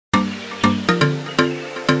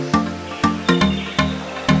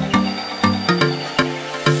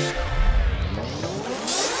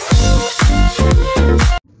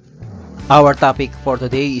Our topic for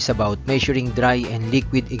today is about measuring dry and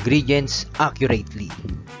liquid ingredients accurately.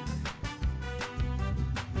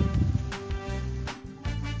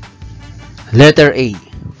 Letter A.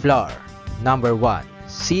 Flour. Number 1.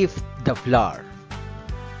 Sift the flour.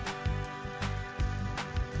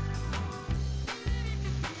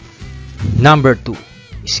 Number 2.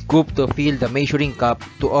 Scoop to fill the measuring cup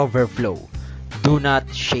to overflow. Do not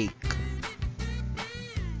shake.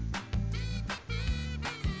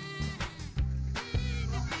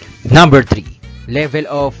 Number 3. Level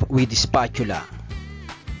off with spatula.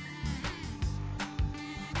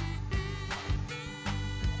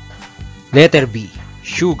 Letter B.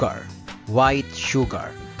 Sugar. White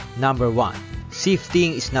sugar. Number 1.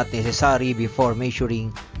 Sifting is not necessary before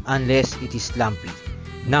measuring unless it is lumpy.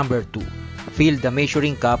 Number 2. Fill the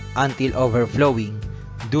measuring cup until overflowing.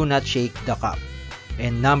 Do not shake the cup.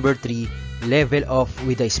 And number 3. Level off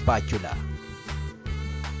with a spatula.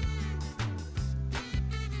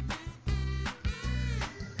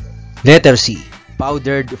 Letter C.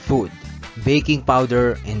 Powdered food. Baking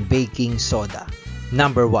powder and baking soda.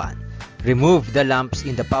 Number 1. Remove the lumps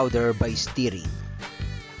in the powder by stirring.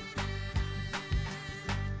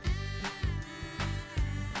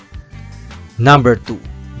 Number 2.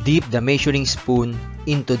 Dip the measuring spoon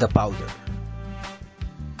into the powder.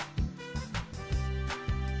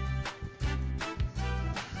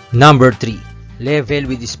 Number 3. Level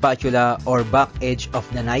with the spatula or back edge of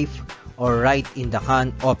the knife or right in the can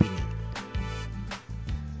opening.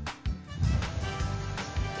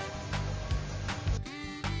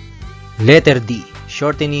 Letter D.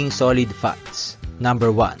 Shortening solid fats.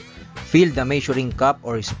 Number 1. Fill the measuring cup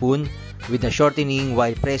or spoon with the shortening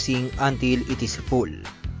while pressing until it is full.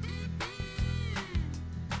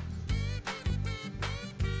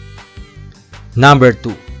 Number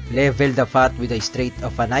 2. Level the fat with a straight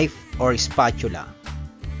of a knife or spatula.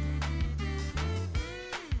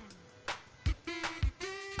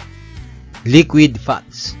 Liquid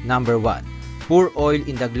fats. Number 1. Pour oil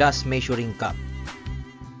in the glass measuring cup.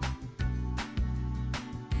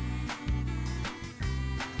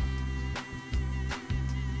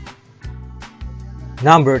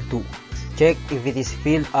 Number 2. Check if it is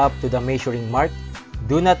filled up to the measuring mark.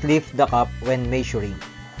 Do not lift the cup when measuring.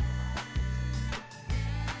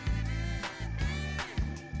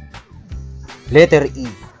 Letter E.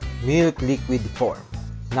 Milk liquid form.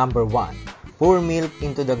 Number 1. Pour milk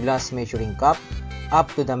into the glass measuring cup up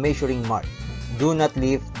to the measuring mark. Do not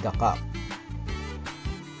lift the cup.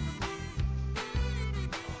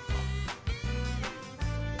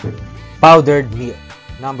 Powdered milk.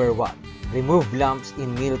 Number 1. Remove lumps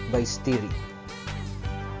in milk by stirring.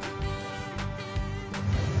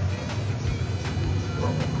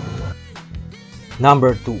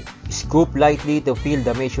 Number 2. Scoop lightly to fill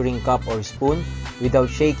the measuring cup or spoon without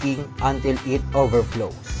shaking until it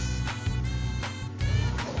overflows.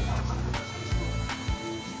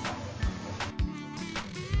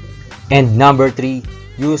 And number 3.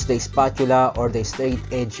 Use the spatula or the straight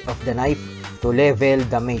edge of the knife to level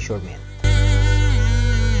the measurement.